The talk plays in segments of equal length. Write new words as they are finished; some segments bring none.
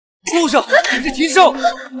路上跟着禽兽！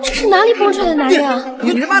这是哪里蹦出来的男人啊？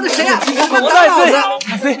你他妈的谁啊？我是爱妃，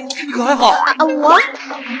爱妃，你可还好？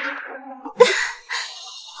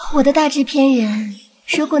我的大制片人，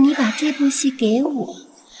如果你把这部戏给我，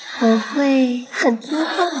我会很听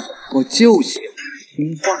话。我就喜欢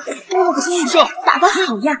听话。我可是打得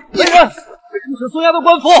好呀！来人，被出手松押的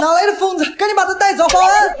官府！哪来的疯子？赶紧把他带走！保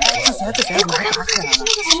安！这谁？快！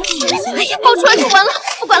哎呀，爆出来就完了，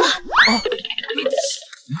不管了。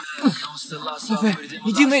爱妃，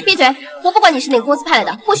你竟没……闭嘴！我不管你是哪个公司派来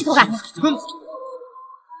的，不许偷看。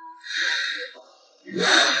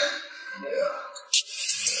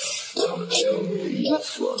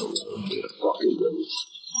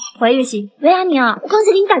喂，月熙。喂，阿宁，我刚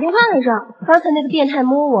才给你打电话来着。刚才那个变态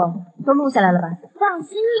摸我，都录下来了吧？放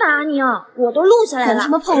心吧，阿宁，我都录下来了。敢他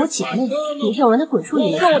妈碰我姐妹，明天我让她滚出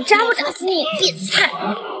里面。看我扎不扎死你，变态！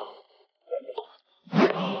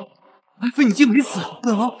爱妃，你竟没死！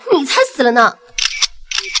本王，你才死了呢！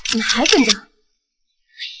怎么还跟着？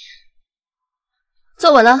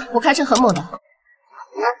坐稳了，我开车很猛的。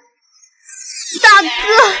大哥，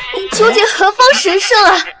你究竟何方神圣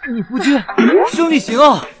啊？你夫君胜利行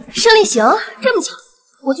啊！胜利行，这么巧，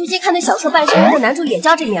我最近看的小说《半生缘》的男主也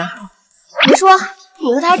叫这名。别说，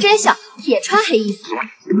你和他还真像，也穿黑衣服。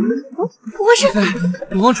我是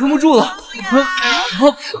本王撑不住了。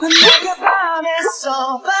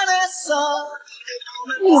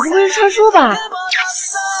你不会是传说吧？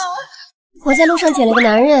我在路上捡了个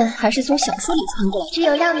男人，还是从小说里穿过来。只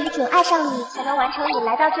有让女主爱上你，才能完成你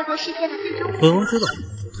来到这个世界的最终。本王知道，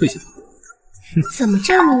退下。怎么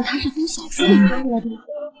证明他是从小说里穿过来的？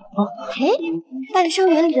嘿，《半生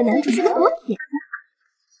缘》里的男主是个左撇子。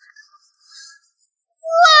我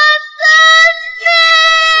的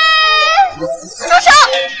妹！住手！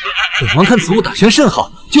本王看此物打拳甚好，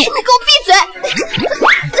就……你给我闭嘴！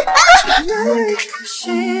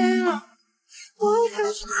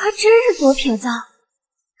还真是左撇子。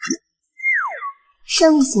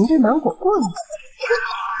胜利行对芒果过敏。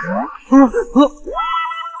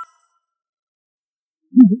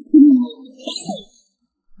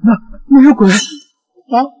那有鬼！来，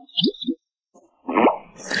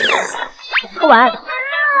喝完。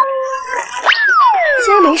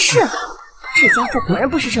竟然没事，这家伙果然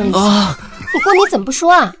不是胜利行。你过敏怎么不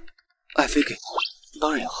说啊？爱妃给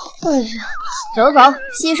当然要喝。哎呀，走，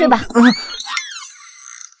洗睡吧。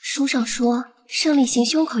书上说，胜利行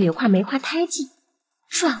胸口有块梅花胎记，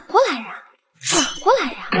转过来呀，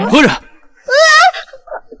何人？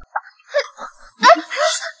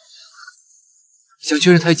想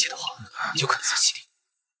确认胎记的话，你就肯仔细点。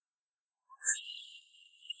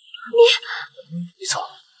没错，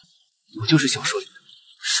我就是小说里的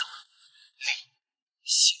胜利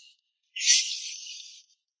行。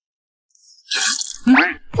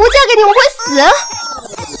不嫁给你我会死！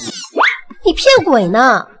你骗鬼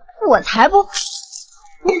呢！我才不！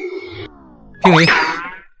听令。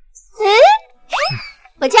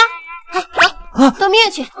我家，走，到蜜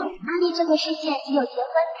月去。阿丽，这个世界只有结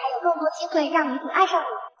婚，才有更多机会让女主爱上你。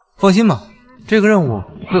放心吧，这个任务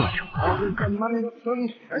会完成。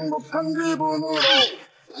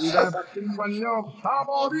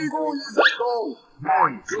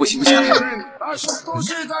不行，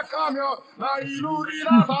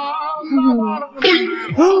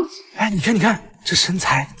哎，你看，这身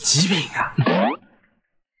材极品啊！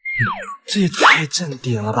这也太正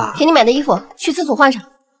点了吧！给你买的衣服，去厕所换上。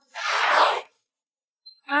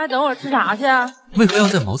哎，等会儿吃啥去啊？为何要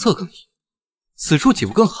在茅厕更衣？此处岂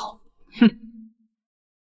不更好？哼！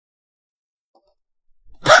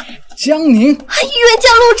江宁，冤家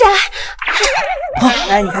路窄。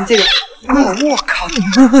哎，你看这个，我靠，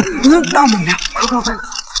那么亮，快！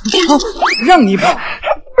让你跑，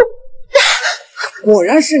果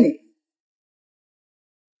然是你。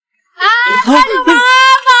快点跑啊！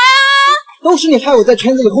都是你害我在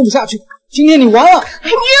圈子里混不下去，今天你完了！你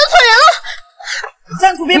惹错人了！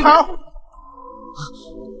站住，别跑！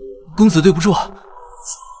公子对不住。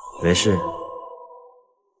没事，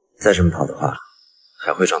再这么跑的话，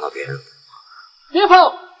还会撞到别人。别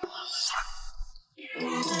跑！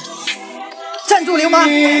站住，流氓！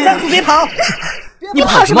站住，别跑！你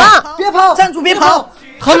跑什么？别跑！站住，别跑！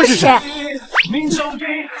他们是谁？命中注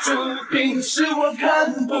定是我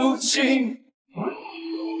看不清。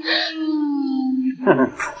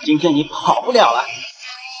今天你跑不了了。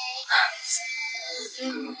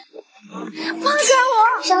放开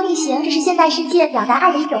我！胜利行，这是现代世界表达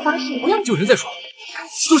爱的一种方式，不用救人再说。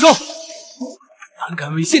住手！胆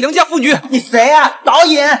敢猥亵良家妇女！你谁啊？导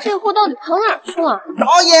演！这货到底跑哪儿去了？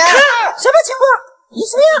导演！什么情况？你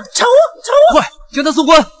谁呀？查我！快将他送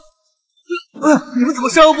官！你们怎么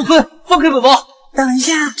善恶不分？放开本王！等一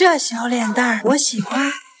下，这小脸蛋儿我喜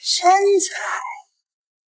欢，身材。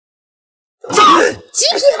极品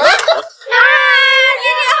啊！姐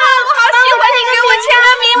姐好，我好喜欢你，给我签个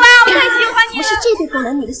名吧，我太喜欢你了。不是这对狗男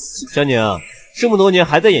女的戏。江宁，这么多年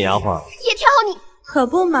还在演丫鬟？叶天豪，你可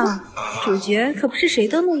不嘛，主角可不是谁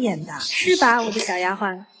都能演的，是吧，我的小丫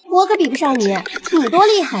鬟？我可比不上你，你多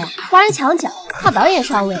厉害呀！花人墙角，靠导演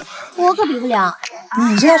上位，我可比不了。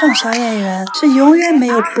你这种小演员是永远没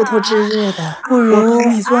有出头之日的，不如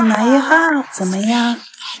你做男一号怎么样？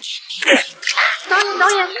导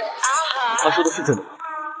演，他说的是真的。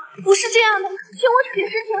不是这样的，请我解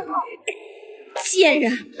释挺好。贱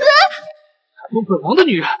人！看中本王的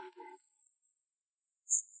女人。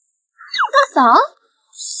大嫂，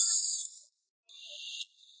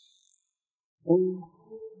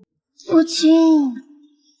夫君，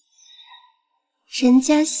人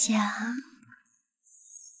家想……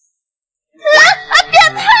变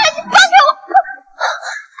态！你放开我！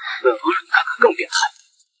本王让你看看更变态。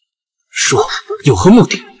说有何目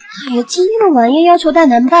的？哎呀，今天的晚宴要求带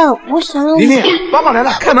男伴，我想让琳琳，爸爸来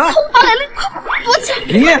了，开门！爸来了，快躲起来！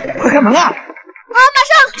琳琳，快开门啊！啊，马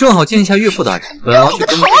上！正好见一下岳父大人，本王去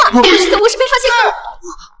跟。头啊！我是被发现了。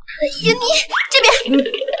哎呀，你这边，不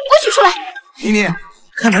许出来！琳琳，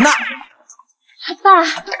开门呐！爸，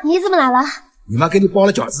你怎么来了？你妈给你包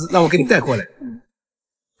了饺子，让我给你带过来。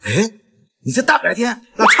哎，你这大白天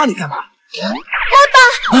拉唱你干嘛？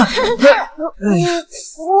爸，我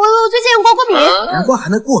最近光过敏，阳光还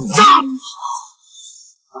能过敏？妈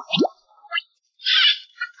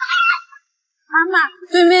妈，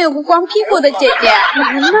对面有个光屁股的姐姐，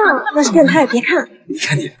男的，那是变态，别看。你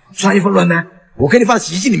看你穿衣服乱来，我给你放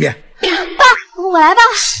洗衣机里面。爸，我来吧。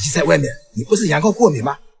洗衣机在外面，你不是阳光过敏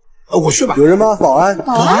吗？我去吧。有人吗？保安。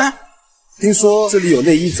保安，听说这里有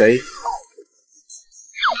内衣贼。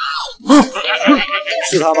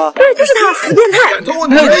是他吗？对，就是他，死变态！偷我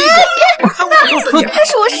的内衣，看我多损你！他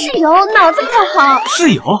是我室友，脑子不太好。室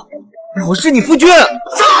友？我是你夫君。不是，爸，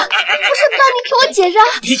你听我解释。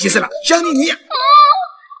提起事了，江妮妮。叶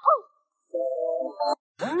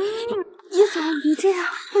总，别这样，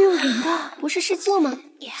会有人的。不是试镜吗？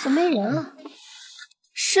怎么没人啊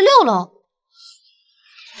？16楼。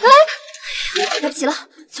哎，来不及了，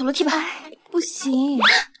走楼梯吧。不行。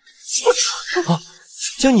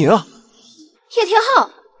江宁，叶天浩，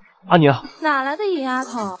阿宁，哪来的野丫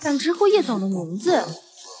头，敢直呼叶总的名字？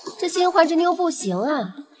这新换真妞不行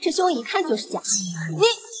啊，这胸一看就是假。你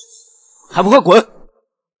还不快滚！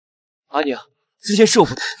阿宁，之前是我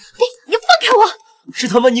不对，你放开我！是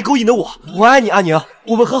他妈你勾引的我，我爱你，阿宁，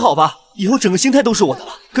我们和好吧？以后整个心态都是我的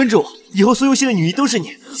了，跟着我，以后所有戏的女一都是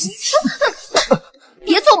你。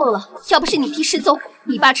别做梦了，要不是你弟失踪，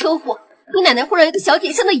你爸车祸，你奶奶会让一个小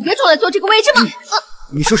姐生的野种来做这个位置吗？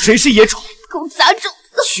你说谁是野种？狗杂种！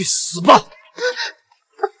去死吧！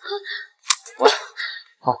喂，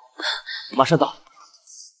好，马上到，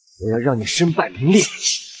我要让你身败名裂。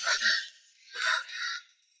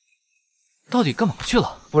到底干嘛去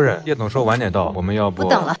了？夫人，叶总说晚点到，我们要不……不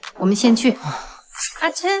等了，我们先去。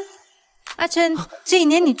阿琛，阿琛，这一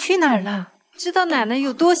年你去哪儿了？知道奶奶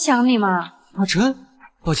有多想你吗？阿琛，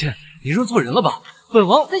抱歉，你认错人了吧？本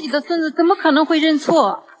王自己的孙子怎么可能会认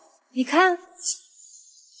错？你看。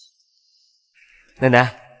奶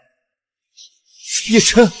奶，叶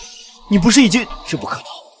琛，你不是已经……这不可能！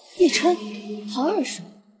叶琛，好耳熟，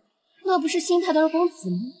那不是新派的二公子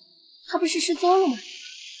吗？他不是失踪了吗？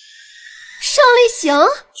尚立行，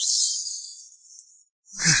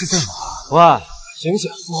这是在哪？喂，醒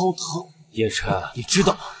醒，腹好疼！叶琛，你知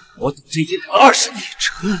道吗？我等这一天等了20年。叶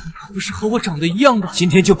琛，不是和我长得一样的？今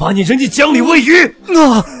天就把你扔进江里喂鱼！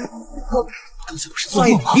刚才不是做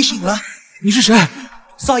梦吗？你醒了？你是谁？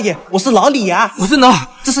少爷，我是老李呀。我在哪儿？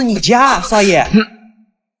这是你家，少爷。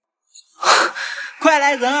快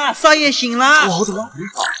来人啊！少爷醒了。我好疼！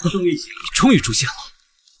你终于出现了，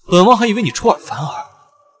本王还以为你出尔反尔。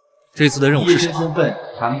这次的任务是什么？身份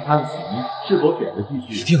查明他的死因，是否选择继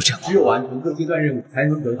续？一定要这样。只有完成各阶段任务，才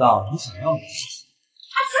能得到你想要的。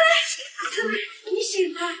阿琛，你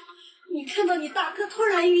醒了！你看到你大哥突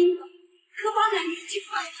然晕倒，可把奶奶急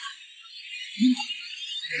坏了。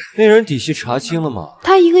那人底细查清了吗？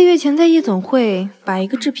他1个月前在夜总会把一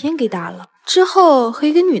个制片给打了，之后和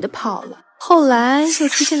一个女的跑了，后来又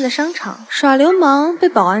出现在商场耍流氓，被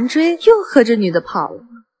保安追，又和这女的跑了。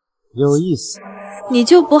有意思。你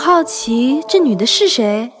就不好奇这女的是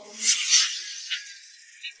谁？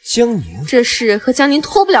江宁。这事和江宁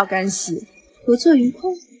脱不了干系。合作愉快。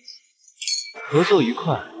合作愉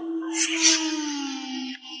快。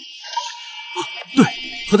对，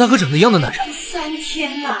和他哥长得一样的男人。3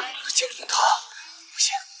天了。江宁他不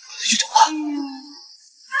行，我得去找他。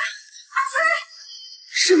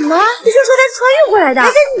什么？你是说他穿越过来的？还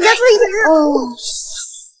是你家住了一天？哦，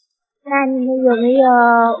那你们有没有？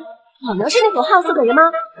你能是那种好色的人吗？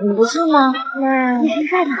不是吗？那你挺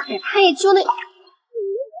帅的。他也就那。好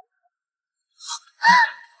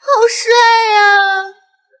帅呀！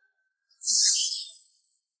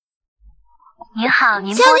您好，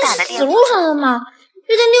您拨打的电话。死路上了吗？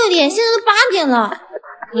约定6点，现在都8点了。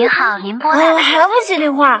您好，您拨打的。还不接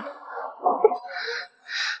电话？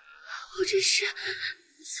我这是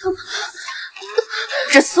怎么了？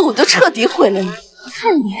这次我就彻底毁了你，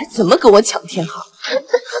看你还怎么跟我抢天好！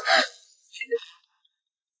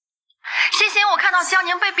谢谢，我看到江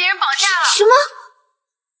宁被别人绑架了。什么？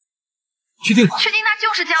确定吗？确定他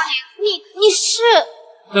就是江宁。你是？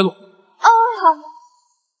带路。哦，好。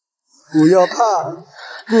不要怕，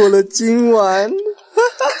过了今晚。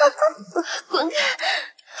滚开！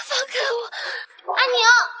放开我！阿宁，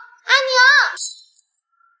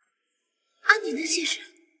阿宁的解释。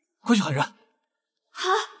快去喊人。好，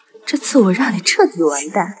这次我让你彻底完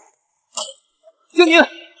蛋。江宁，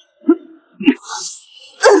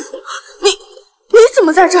你怎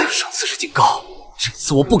么在这儿？上次是警告，这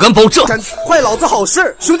次我不敢保证。敢坏老子好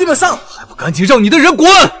事，兄弟们上！还不赶紧让你的人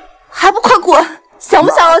滚！还不快滚！想不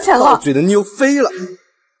想要钱了？大嘴的妞飞了！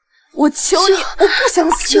我求你，我不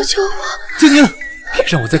想死！求求我！江宁，别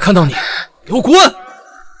让我再看到你，给我滚！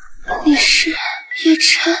你是叶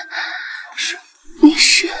晨，你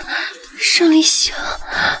是胜利星，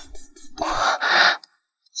我。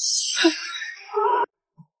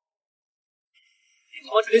你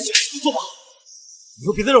他妈这连小事都做不好，以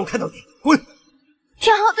后别再让我看到你，滚！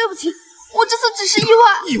天浩，对不起，我这次只是意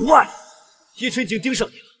外。意外？叶晨已经盯上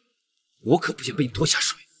你了，我可不想被你拖下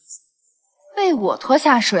水。被我拖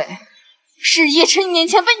下水？是叶晨1年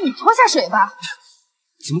前被你拖下水吧？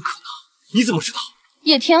怎么可能？你怎么知道？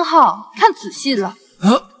叶天浩，看仔细了。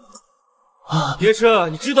叶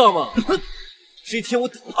晨，你知道吗？这一天我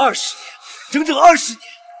等了20年，整整20年，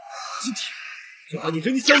今天就把你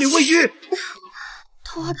扔进江里喂鱼。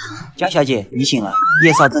头好疼。江小姐，你醒了，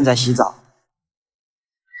叶少正在洗澡。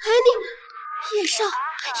哎，你叶少，叶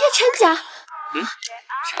晨家。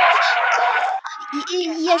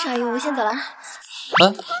叶少爷，我先走了。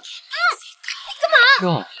干嘛？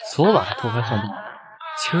哟，昨晚还偷拍送报，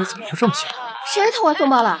今儿怎么就这么巧？谁偷拍送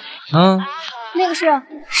报了？那个是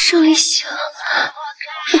胜利星。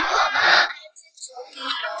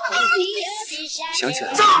想起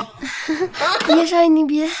来了。叶少爷，你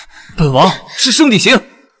别。本王是胜利星。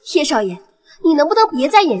叶少爷，你能不能别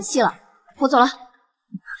再演戏了？我走了。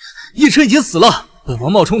叶晨已经死了，本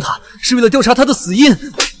王冒充他是为了调查他的死因。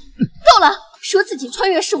够了！说自己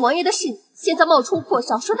穿越是王爷的事，现在冒充破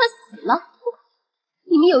少说他死了。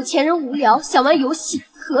你们有钱人无聊想玩游戏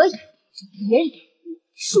可以，别人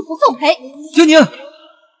恕不奉陪。江宁，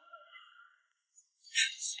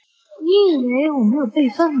你以为我没有备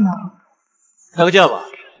份呢？开个价吧。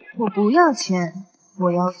我不要钱，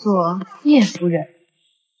我要做叶夫人。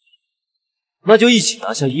那就一起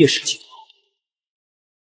拿下叶氏集团。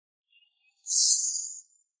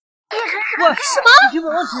喂，什么？你听本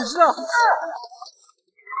王指示啊！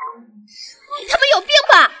他们有病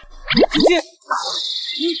吧？姐，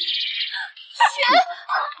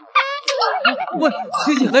喂，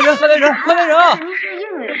姐姐，来人，快来人，快来人啊！您是英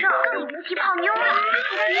语社，你别提泡妞了。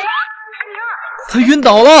他晕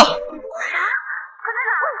倒了。啥？可他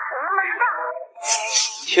咋会死那么大？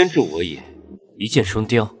天助我也，一箭双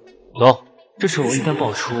雕。走，这丑闻一旦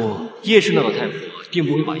爆出，叶氏那老太婆定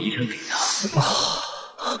不会把遗产给他。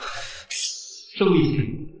胜利星，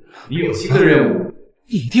你有新的任务，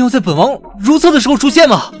你一定要在本王如厕的时候出现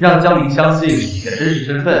吗？让江陵相信你的真实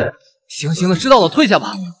身份。行了，知道了，退下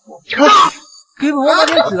吧。给本王拿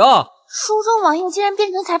点纸啊！书中王爷竟然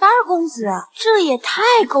变成财阀二公子，这也太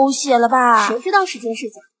狗血了吧！谁知道是真是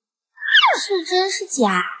假？是真是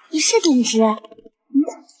假，一试定知。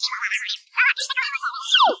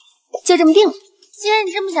就这么定了。既然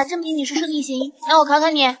你这么想证明你是胜利星，那我考考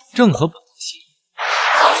你。正合本王心。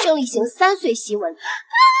胜利星3岁习文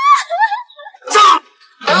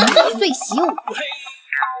，5岁习武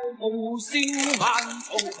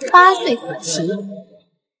，8岁抚琴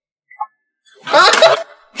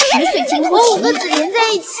，10岁精通我5个子连在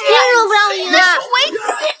一起，凭什么不让我赢啊？那是围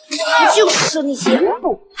棋，他就是胜利星。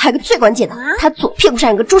不，还有个最关键的，他左屁股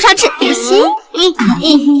上有个朱砂痣，不行。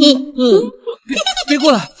别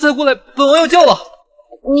过来，再过来，本王要叫了。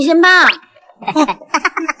你先搬。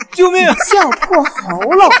救命！叫破喉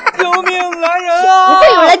咙！救命！来人啊！不会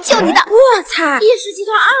有人来救你的！我操！叶氏集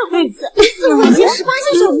团二公子，一次会接18线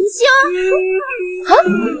小明星。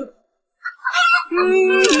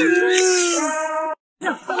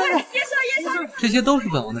这些都是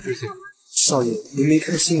本王的知心。少爷，您没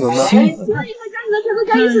看新闻吗？新闻？这个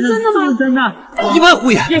加一是真的吗？是真的。一般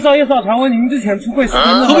胡言。叶少，传闻您之前出柜是真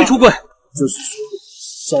的吗？何必出柜？就是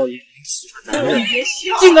说，少爷喜欢男人。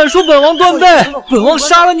竟敢说本王断背，本王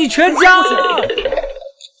杀了你全家！叶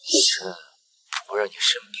晨，我让你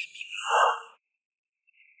身败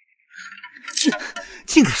名裂。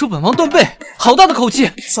竟敢说本王断背，好大的口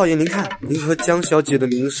气！少爷，您看，您和江小姐的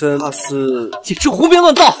名声，怕是……简直胡编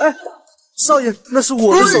乱造！哎，少爷，那是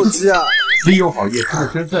我的手机啊！利用好叶琛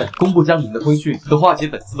的身份，公布江宁的婚讯，可化解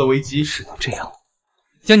本次的危机。是能这样。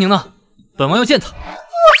江宁呢？本王要见他。我操！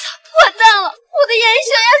完蛋了，我的演艺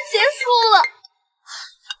生涯结束了！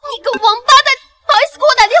你个王八蛋，不好意思给我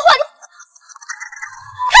打电话，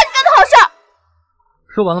看你干的好事儿！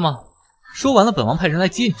说完了吗？说完了，本王派人来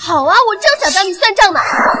接你。好啊，我正想找你算账呢。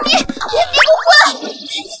你给我滚！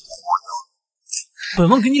本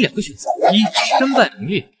王给你2个选择：一，身败名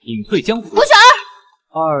裂，隐退江湖；我选2。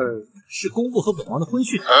2是公布和本王的婚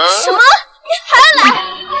讯。什么？你还来？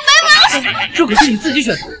本王！这可是你自己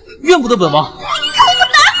选的，怨不得本王。你看我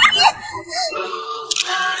打死你！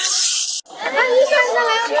医生，你再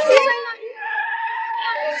来，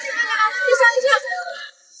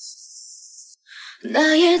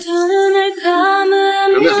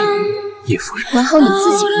医生，叶夫人，管好你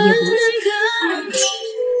自己的叶公子！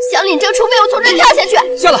想领证，除非我从这跳下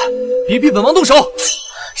去！下来，别逼本王动手！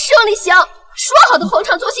胜利行，说好的逢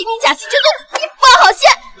场作戏，你假戏真做，你放好线！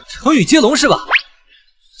成语接龙是吧？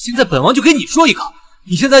现在本王就给你说一个，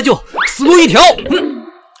你现在就死路一条！老实点。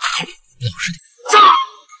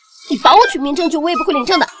你绑我取名证据，我也不会领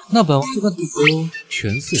证的。那本王就跟你说，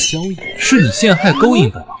权色交易是你陷害勾引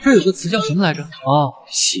本王。这有个词叫什么来着？啊，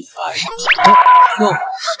洗白。哟，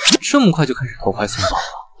这么快就开始投怀送抱了？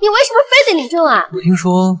你为什么非得领证啊？我听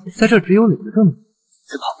说在这只有领着证的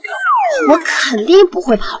才跑不掉。我肯定不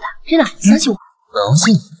会跑的，真的，相信我。本王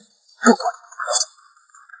信你。不管。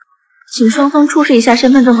请双方出示一下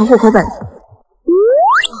身份证和户口本。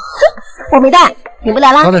我没带，领不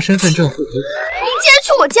来啦。他的身份证、户口本。你竟然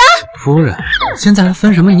去我家！夫人，现在还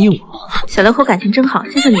分什么你我？小两口感情真好，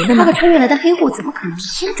先生您的呢？那个穿越来的黑户怎么可能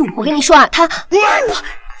天助？我跟你说啊，他怎么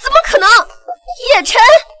可能？叶晨，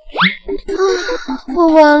我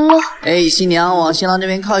完了。哎，新娘往新郎这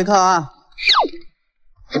边靠一靠啊！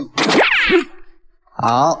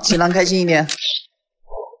好，新郎开心一点。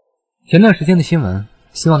前段时间的新闻，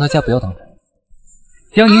希望大家不要当真。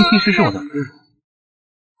江宁其实是我的夫人。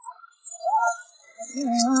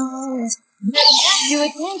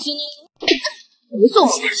别做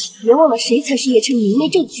梦！别忘了谁才是叶琛明媒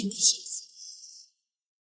正娶的妻子。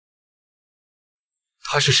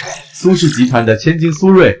他是谁？苏氏集团的千金苏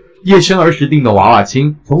瑞，叶琛儿时定的娃娃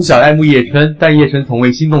亲，从小爱慕叶琛，但叶琛从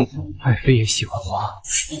未心动。爱妃也喜欢花，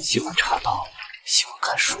喜欢茶道，喜欢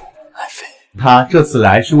看书。爱妃，他这次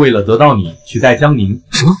来是为了得到你，取代江宁。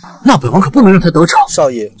什么？那本王可不能让他得逞。少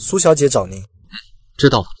爷，苏小姐找您。知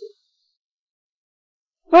道了。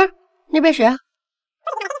不是，那边谁啊？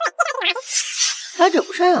还者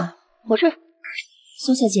不善啊！我是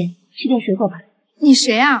苏小姐，吃点水果吧。你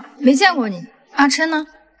谁啊？没见过你。阿琛呢？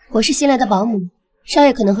我是新来的保姆，少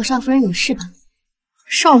爷可能和少夫人有事吧？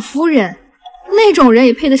少夫人，那种人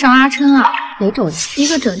也配得上阿琛啊？哪种人？一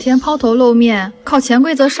个整天抛头露面、靠潜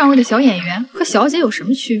规则上位的小演员，和小姐有什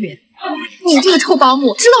么区别？你这个臭保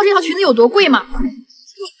姆，知道这条裙子有多贵吗？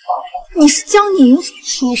你是江宁？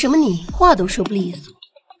你什么你？话都说不利索。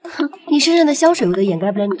哼，你身上的香水味都掩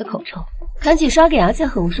盖不了你的口臭，赶紧刷个牙再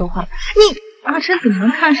和我说话吧。你阿琛怎么能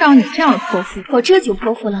看上你这样的泼妇？我这就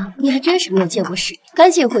泼妇了，你还真是没有见过世面，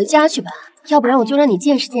赶紧回家去吧，要不然我就让你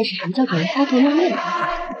见识见识什么叫给人抛头露面。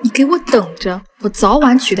你给我等着，我早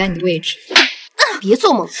晚取代你位置。别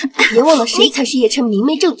做梦，别忘了谁才是叶琛明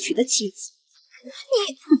媒正娶的妻子。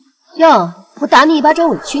你哟，我打你一巴掌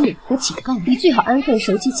委屈你，我警告你，最好安分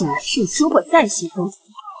守己谨慎，如果再行风姿，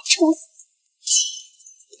抽死。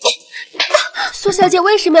苏小姐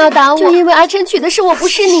为什么要打我？就因为阿琛娶的是我，不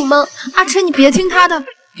是你吗？阿琛，你别听他的。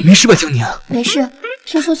你没事吧，江宁？没事。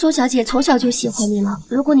听说苏小姐从小就喜欢你了，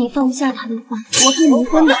如果你放不下她的话，我会离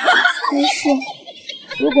婚的。没事，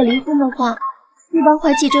如果离婚的话，那帮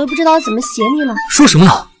坏记者又不知道怎么写你了。说什么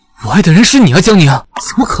呢？我爱的人是你啊，江宁，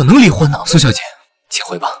怎么可能离婚呢？苏小姐，请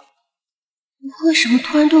回吧。你为什么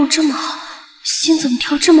突然对我这么好？心怎么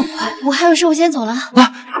跳这么快？我还有事，我先走了。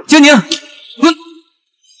啊，江宁，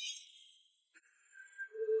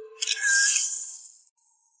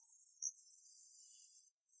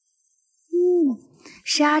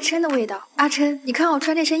是阿琛的味道。阿琛，你看我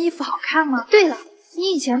穿这身衣服好看吗？对了，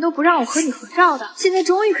你以前都不让我和你合照的，现在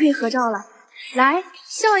终于可以合照了。来，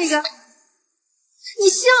笑一个。你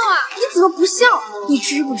笑啊？你怎么不笑？你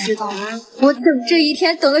知不知道，我等这一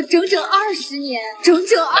天等了整整20年，整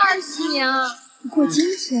整20年啊！不过今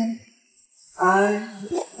天，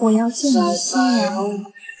我要见你的新娘。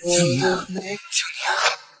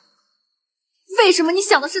为什么你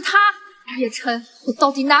想的是他？叶琛，我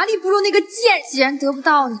到底哪里不如那个贱人？既然得不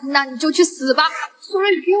到你，那你就去死吧！苏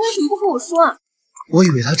瑞，你为什么不和我说啊？我以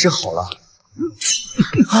为他治好了。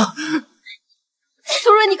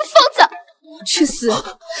苏瑞，你个疯子！去死！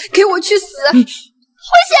给我去死！危险！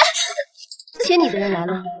接你的人来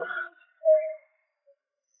了。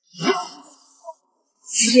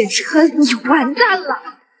叶琛，你完蛋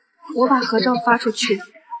了！我把合照发出去，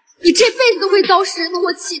你这辈子都会遭世人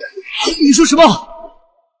唾弃的。你说什么？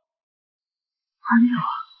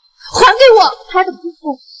还给我！他的不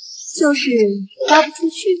付就是发不出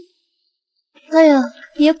去。哎呀，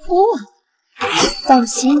别哭啊！放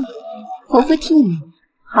心，我会替你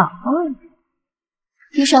好好的。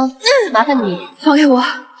医生，麻烦你放开我！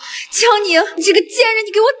江宁，你这个贱人，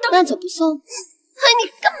你给我等！慢走不送。哎，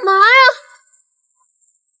你干嘛呀？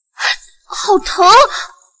好疼！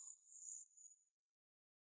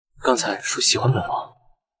刚才说喜欢本王，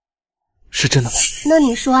是真的吗？那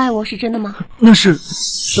你说爱我是真的吗？那是。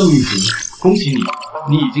盛玉婷，恭喜你，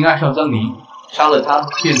你已经爱上江宁，杀了他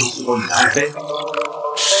便能取走你的爱妃。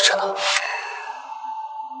是真的。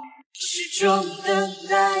始终等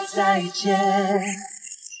待再见，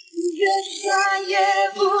愿再也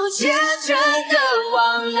不见，真的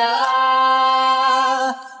忘了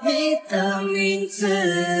你的名字，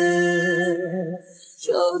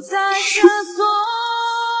就在这座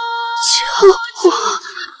救我！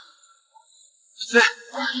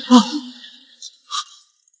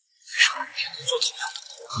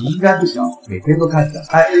你应该不想每天都看着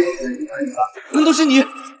爱妃死人吧？难道是你？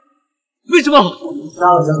为什么？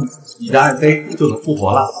杀了江宁，你的爱妃就能复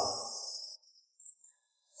活了。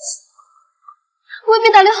外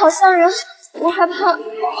面打猎好吓人，我害怕。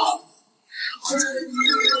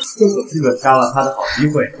正可是个杀了他的好机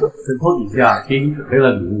会，枕头底下给你准备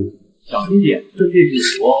了礼物，小心点，顺便祝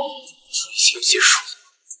福哦。追星结束，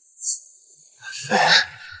爱妃，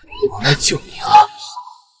我来救你了。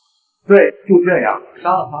对，就这样，杀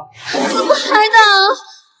了他。怎么还打？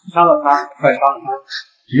杀了他，快杀了他！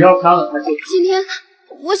只要杀了他就。今天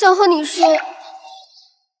我想和你睡。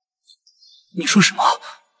你说什么？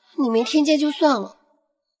你没听见就算了。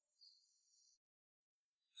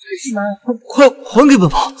什么？快还给本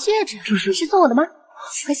王！戒指，这是送我的吗？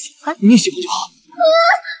我喜欢。你喜欢就好。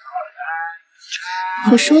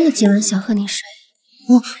我说了，今晚想和你睡。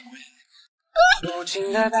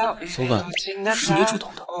昨晚是你主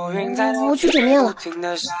动的。我去整面了。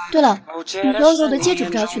对了，你所有的戒指不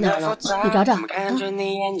知道去哪儿了，你找找。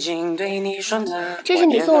这是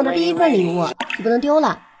你送我的第一份礼物，你不能丢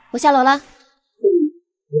了。我下楼了。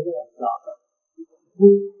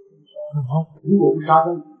本王，如果不杀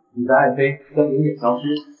江宁，你的爱妃将永远消失。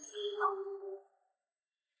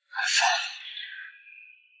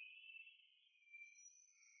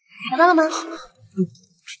找到了吗？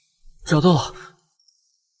找到了。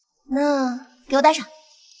那给我戴上，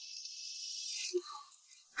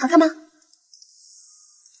好看吗？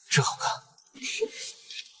真好看。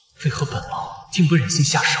为何本王竟不忍心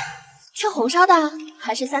下手？吃红烧的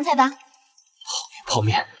还是酸菜的？泡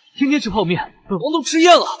面，天天吃泡面，本王都吃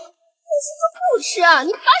厌了。为什么不吃啊？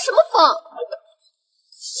你发什么疯？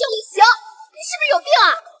萧一翔，你是不是有病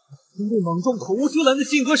啊？您这莽撞、口无遮拦的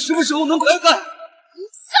性格，什么时候能改改？萧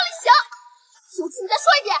一翔，有次你再说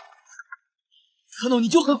一遍。看到你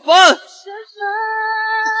就很烦。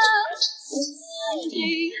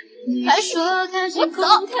还说看星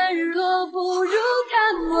空看日落不如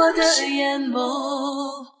看我的眼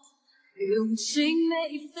眸，用尽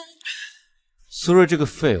每分。苏瑞这个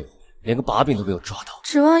废物，连个把柄都没有抓到，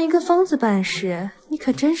指望一个疯子办事，你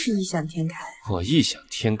可真是异想天开。我异想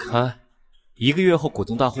天开？1个月后股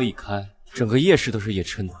东大会一开，整个叶氏都是叶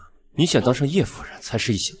琛的，你想当上叶夫人才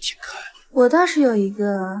是异想天开。我倒是有一个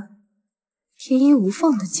天衣无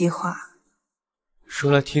缝的计划，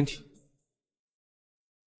说来听听。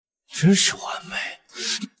真是完美。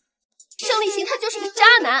盛立行他就是个渣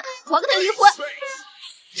男，我要跟他离婚。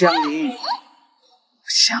江宁，我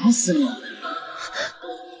想死你了。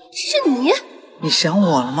是你？你想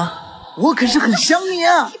我了吗？我可是很想你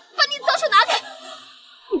啊！把你的脏手拿开！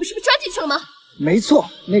你不是被抓进去了吗？没错，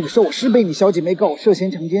那个时候我是被你小姐妹告我涉嫌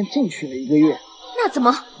强奸进去了1个月。那怎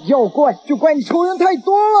么？要怪就怪你仇人太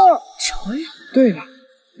多了。仇人？对了，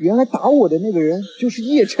原来打我的那个人就是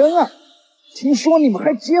叶琛啊！听说你们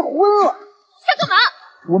还结婚了？想干嘛？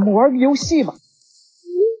我们玩个游戏吧，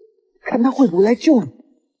看他会不会来救你。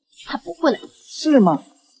他不会来。是吗？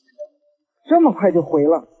这么快就回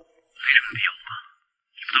了。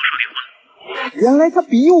原来他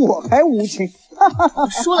比我还无情。我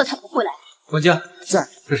说了他不会来。管家在，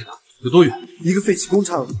这是他，有多远？一个废弃工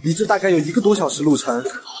厂，离这大概有1个多小时路程。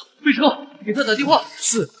费城，给他打电话。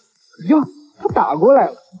是。哟，他打过来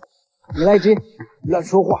了。你来接，乱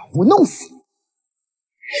说话，我弄死你！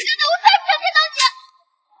现在我再不想见到你！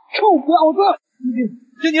臭婊子！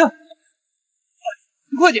江宁，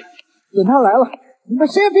你快点！等他来了，你们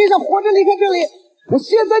谁也别想活着离开这里！我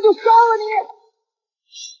现在就杀了你！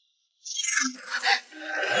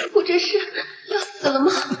我这是要死了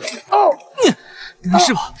吗？哦，你没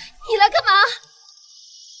事吧？你来干嘛？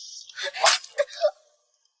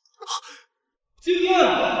江宁，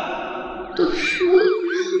都输了。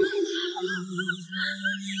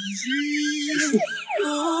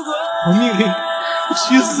我命令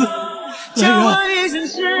屈死！来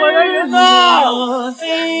人呐！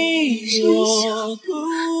你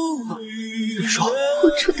说，我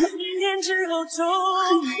知道很难吃。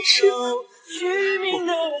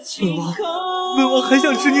本王还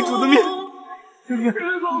想吃你煮的面。江宁，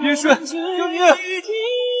你别睡，江宁，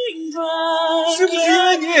是不是因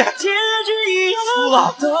为你？输了。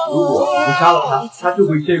如果不杀了他，他就会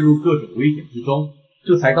陷入各种危险之中。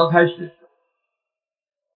这才刚开始。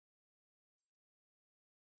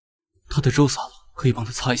他的粥洒了，可以帮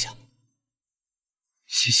他擦一下。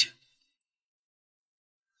谢谢。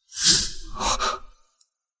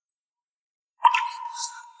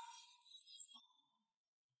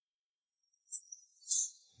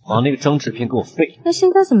把那个张制片给我废了。那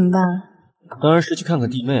现在怎么办？当然是去看看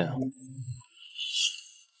弟妹啊。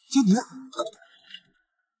江宁，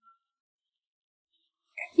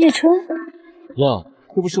叶春，呀，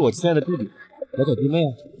这不是我亲爱的弟弟，来找弟妹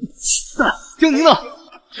啊。江宁呢？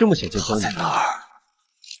这么想见江宁？在哪儿？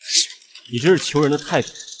你这是求人的态度，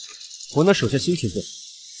我那手下新品种，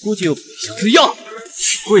估计又想怎样？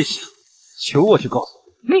跪下，求我去告诉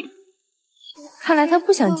你。看来他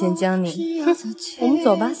不想见江宁。哼，我们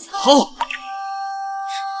走吧。好。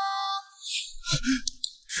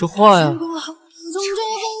说话呀！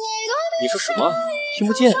你说什么？听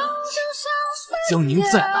不见。江宁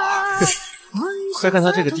在哪儿？快看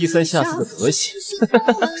他这个低三下四的德行！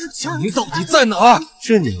江宁到底在哪儿？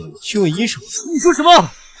这你去问医生。你说什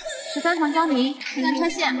么？13床江宁正在拆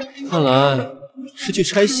线。看来是去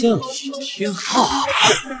拆线了。天昊，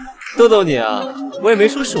逗逗你啊！我也没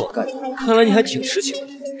说是我干的。看来你还挺痴情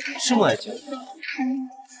的，这么爱江宁。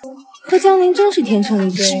和江宁真是天成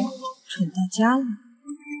一对，蠢到家了。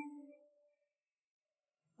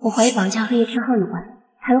我怀疑绑架和叶天昊有关，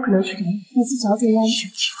还有可能取得一次小嘴安全。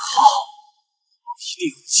叶天昊，一定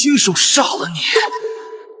亲手杀了你！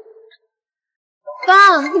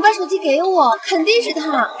爸，你把手机给我，肯定是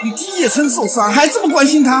他。你替叶琛受伤，还这么关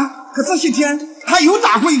心他？可这些天他有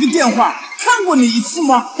打过一个电话，看过你一次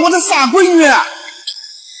吗？我的傻闺女！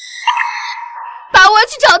爸，我要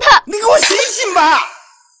去找他。你给我醒醒吧！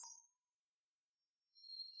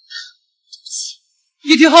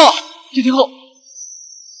叶天昊，叶天昊。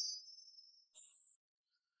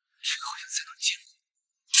好像才能见过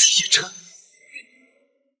叶琛，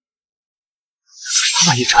就是他吧？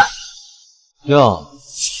叶琛，哟，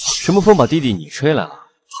什么风把弟弟你吹来了？绑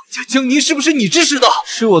架江宁是不是你指使的？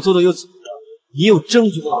是我做的又怎么着？你有证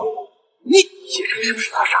据吗？你叶琛是不是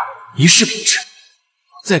他杀的？一视平知，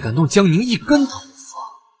再敢动江宁一根头发，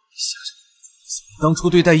想想当初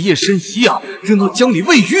对待叶琛一样，扔到江里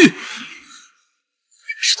喂鱼。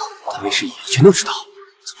知道他没事也全都知道，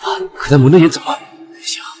怎么办？可他蒙着眼怎么办？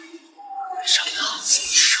想杀他，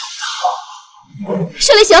杀他！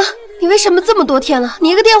沈立行，你为什么这么多天了，你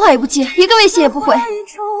一个电话也不接，一个微信也不回？我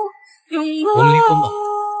们离婚吧。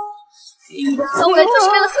小伟就是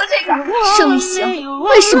为了说这个。沈立行，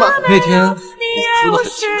为什么？那天你说的很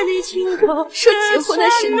清楚，说结婚的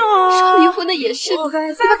是你，说离婚的也是你，你把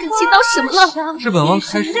感情当什么了？是本王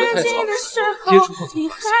开始的太早，接触后才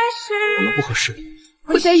发现我们不合适。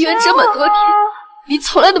我在医院这么多天，你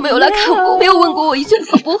从来都没有来看过，没有问过我一句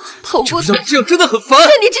好不好不？这样真的很烦。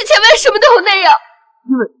那你之前为什么对我那样？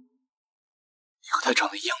因为你和他长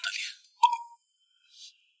得一样的脸。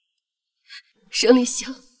沈立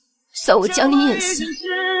行，算我将你演戏。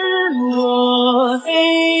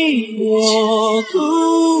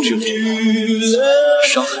这就是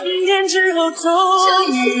伤害。沈立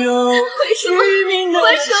行，为什么？为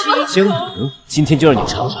什么？江宁，今天就让你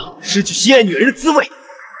尝尝失去心爱女人的滋味。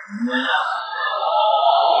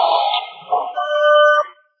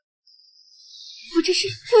我这是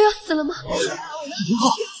又要死了吗？林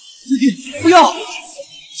浩，弟弟，不要！去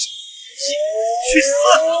死！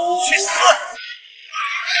去死！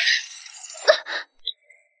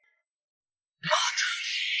妈的，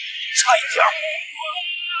差一点！小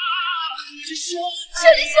林香，小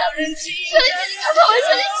林姐，你看看我，小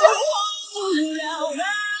林香。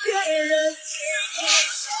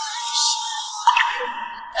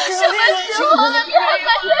什么时候了，你还满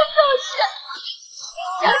脸走神？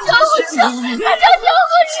叫救护车！快叫救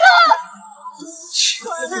护车！长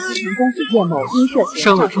公子叶某因涉嫌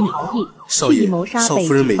肇事逃逸，蓄意谋杀被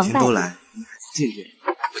夫人每警方逮捕。天都来，见见。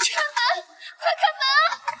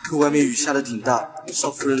可外面雨下的挺大，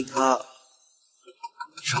少夫人她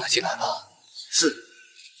让他进来吧。是。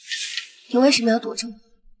你为什么要躲着我？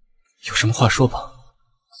有什么话说吧。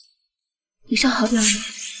你伤好点了吗？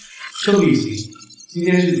郑律刑，今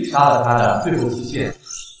天是你杀了他的最后期限，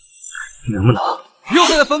能不能不要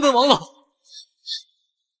再来翻本王了？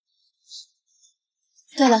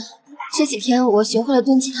对了，这几天我学会了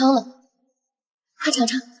炖鸡汤了，快尝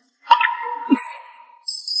尝。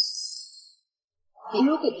你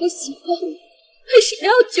如果不喜欢我，为什么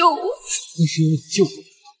要救我？那是因为你救过我，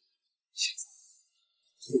现在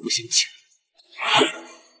我不嫌弃。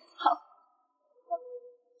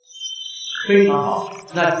非常好，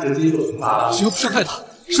那你的机会罚了。只要不伤害他，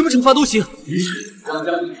什么惩罚都行。于是，让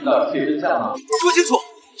将军知道一切真相吗？说清楚，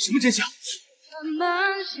什么真相？如果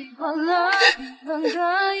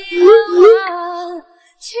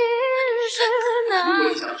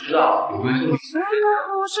你想知道有关这个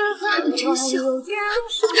他的真相，我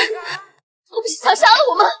不是想杀了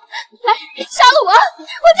我吗？来，杀了我！我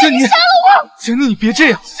叫你杀了我！江宁，你别这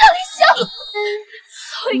样。小林香，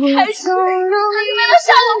从一开始他就为了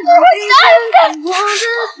杀我不会杀人的。你怎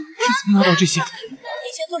么拿到这些？你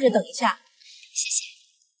先坐着等一下。谢谢。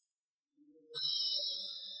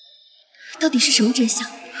到底是什么真相？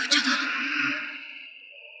找到了，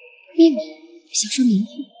秘密，小说名字，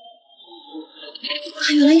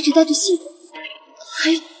还原来一直带着信，还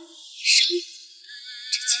有伤愈，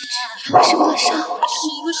这戒指原来是为了杀我。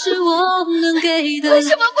为什么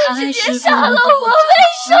不直接杀了我？为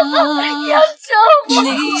什么要救我？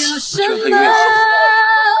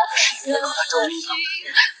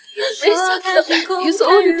没想到于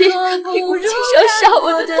所有地一股情伤杀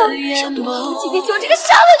我的道理，想多好，今天就这个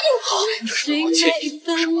杀了你！就是我欠你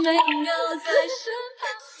不是我的。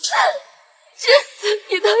至死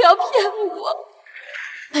你都要骗我！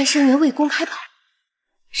半生缘未公开吧。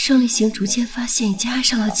胜利行逐渐发现已经爱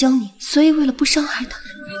上了江宁，所以为了不伤害他，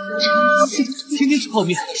天天吃泡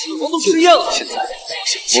面，王都吃厌了。现在我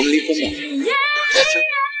们离婚吧。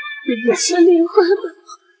你是离婚吗？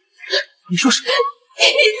你说什么？已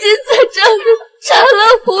经在这里站了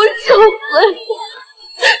无数回，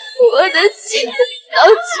我的心早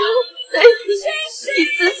就被你一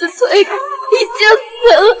次次推开，已经死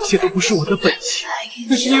了。这都不是我的本意，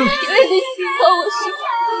那是因为你喜欢我是吗？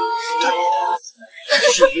对，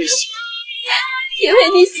是因为喜欢。因为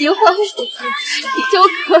你喜欢我，你就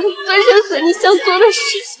可以做任何你想做的事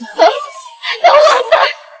情。那完蛋，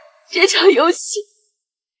这场游戏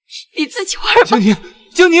你自己玩吧。江宁，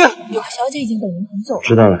江宁，马小姐已经等您很久了。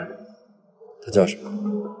知道了，他叫什么？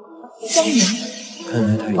江宁。看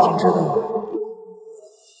来他已经知道了。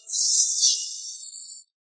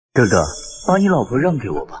哥哥，把你老婆让给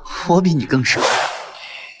我吧，我比你更舍得。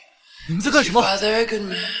你们在干什么？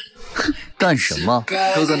干什么？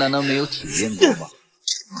哥哥难道没有体验过吗？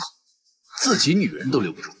自己女人都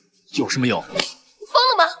留不住，有什么用？疯了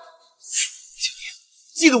吗？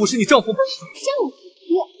记得我是你丈夫吗？让我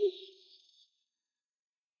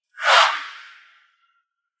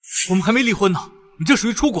我们还没离婚呢，你这属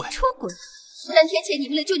于出轨。出轨？3天前你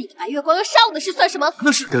为了救你的白月光要杀我的事算什么？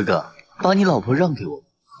那是哥哥，把你老婆让给我，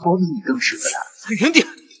我比你更舍得她。离远点！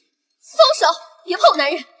松手，别碰我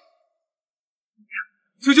男人！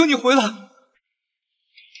求求你回来！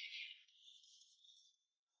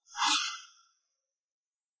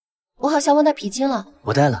我好像忘带皮筋了。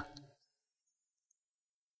我带了。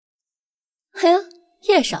哎呀，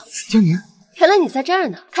叶少，江宁，原来你在这儿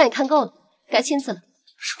呢，看也看够了，该亲自了。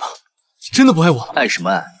什么？你真的不爱我？爱什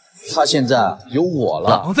么爱？他现在有我了。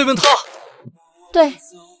老王在问他。对，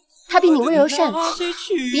他比你温柔善良，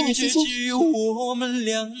比你细心体贴，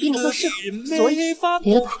比你更适合，所以离了吧。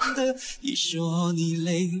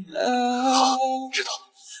好，知道了。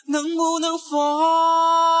能不能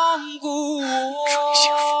放过我？祝你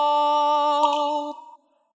幸福。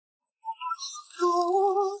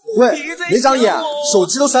喂，没长眼，手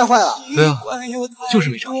机都摔坏了。对啊，就是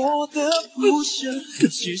没长眼。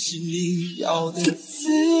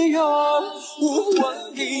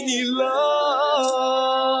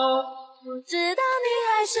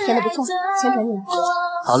演得不错，先转眼。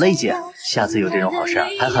好嘞，姐，下次有这种好事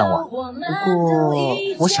还喊我。不过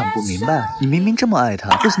我想不明白，你明明这么爱他，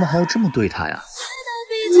为什么还要这么对他呀？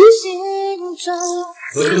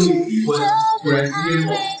和正午离婚，不然今天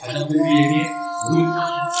后还能会灭灭。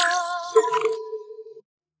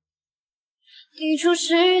你出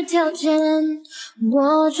示条件，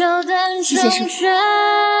我就等成全。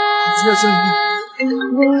我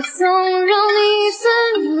纵容你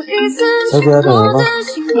分又一分，小姐要等人吗？我的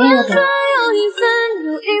心换转又一分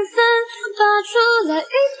又一分，拔出来一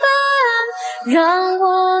半，让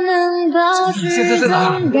我能保持动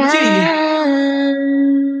感。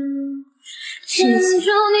牵住你一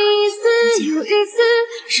次又一次，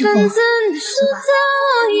分寸的试探我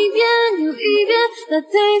一遍又一遍，来配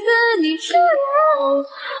合你出演我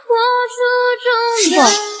初衷的。师傅，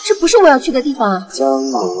这不是我要去的地方啊！江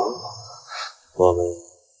母，我们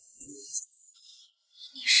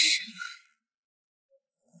你是？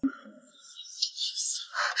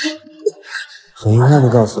很遗憾的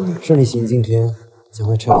告诉你，顺利行今天将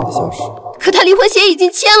会彻底的消失。可他离婚协议已经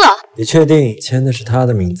签了。你确定签的是他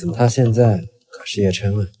的名字吗？他现在可是叶琛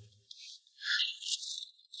啊。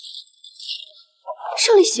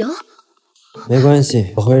胜利行，没关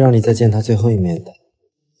系，我会让你再见他最后一面的。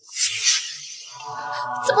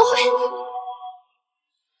怎么会？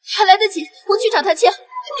还来得及，我去找他签。你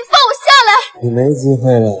放我下来！你没机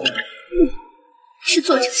会了。是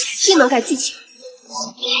作者，定能改剧情。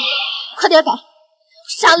快点改，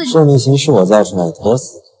杀了你！胜利行是我造出来的，我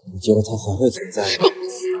死，你觉得它还会存在吗？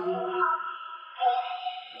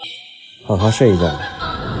好好睡一觉，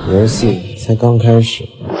游戏才刚开始。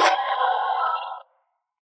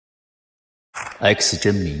X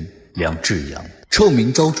真名梁志阳，臭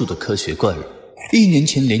名昭著的科学怪人。1年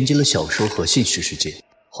前连接了小说和现实世界，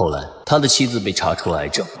后来他的妻子被查出癌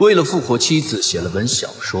症，为了复活妻子，写了本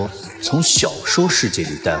小说，从小说世界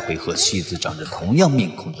里带回和妻子长着同样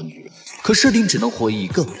面孔的女人，可设定只能活一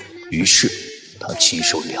个，于是他亲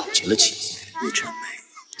手了结了妻子叶晨梅，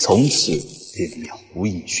从此便了无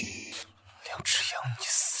音讯。梁志阳，你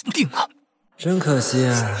死定了！真可惜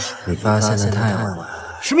啊，你发现的太晚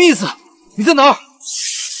了。什么意思？你在哪儿？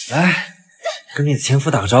来，跟你的前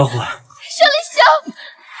夫打个招呼。胜利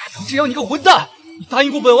行，志阳，你个混蛋！你答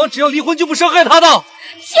应过本王，只要离婚就不伤害他的。骗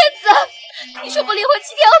子！你说不离婚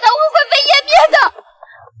7天后他会灰飞烟灭的。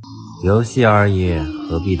游戏而已，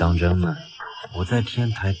何必当真呢？我在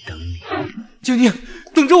天台等你。江宁，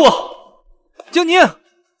等着我！江宁，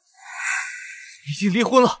已经离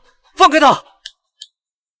婚了，放开他！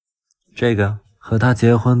这个和他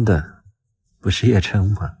结婚的不是叶琛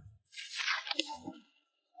吗？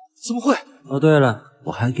怎么会？哦，对了，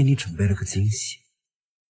我还给你准备了个惊喜。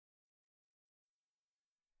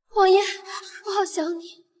王爷，我好想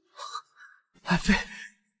你。爱妃，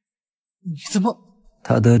你怎么？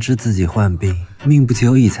他得知自己患病，命不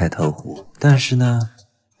久矣才投湖，但是呢，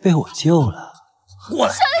被我救了。过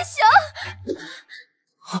来！胜利行，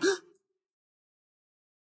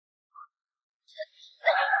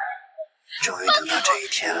终于等到这一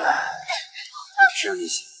天了。胜利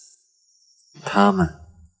行，他们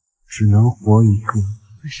只能活一个，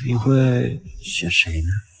你会选谁呢？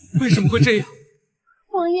为什么会这样？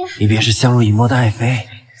王爷，一边是相濡以沫的爱妃，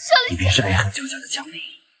胜利一边是爱恨交加的江宁，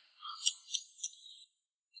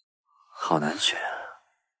好难选啊！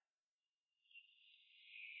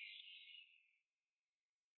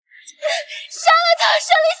杀了他，胜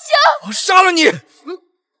利行！我杀了你！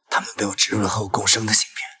他们被我植入了和我共生的芯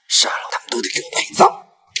片，杀了他们都得给我陪葬。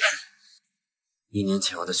1年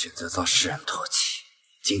前我的选择遭世人唾弃，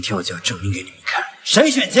今天我就要证明给你们看，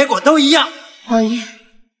谁选结果都一样。王爷，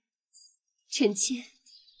臣妾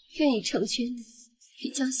愿意成全你，与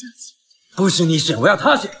江小姐。不许你选，我要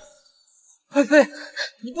他选。爱妃，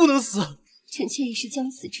你不能死！臣妾已是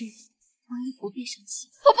将死之人，王爷不必伤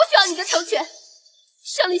心。我不需要你的成全。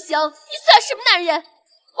胜利行，你算什么男人？忘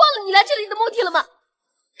了你来这里的目的了吗？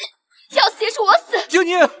要死也是我死。江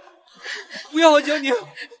宁，不要啊，江宁！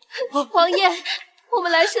王爷，我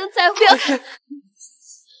们来生再会。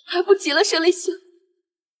来不及了，胜利行，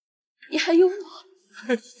你还有我。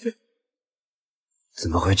爱妃，怎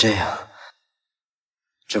么会这样？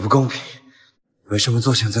这不公平！为什么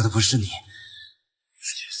做选择的不是你？去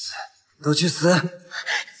死！都去死！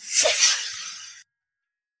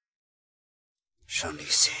胜利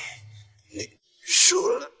行，你输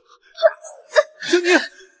了。江宁，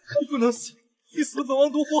你不能死！你死了，本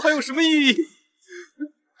王夺活还有什么意义？不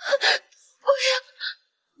要！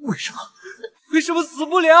为什么？为什么死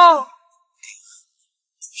不了？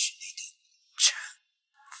是你的惩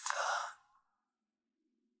罚。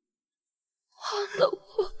忘了我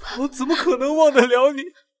吧！我怎么可能忘得了你？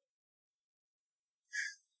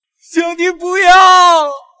江宁，不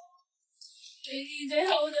要！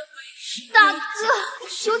大哥，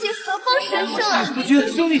求解何方神圣啊！夫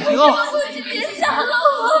君，兄弟请啊！别杀了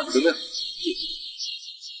我！怎么样？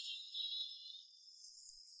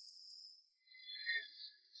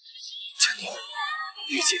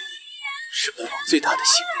最大的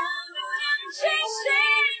幸运。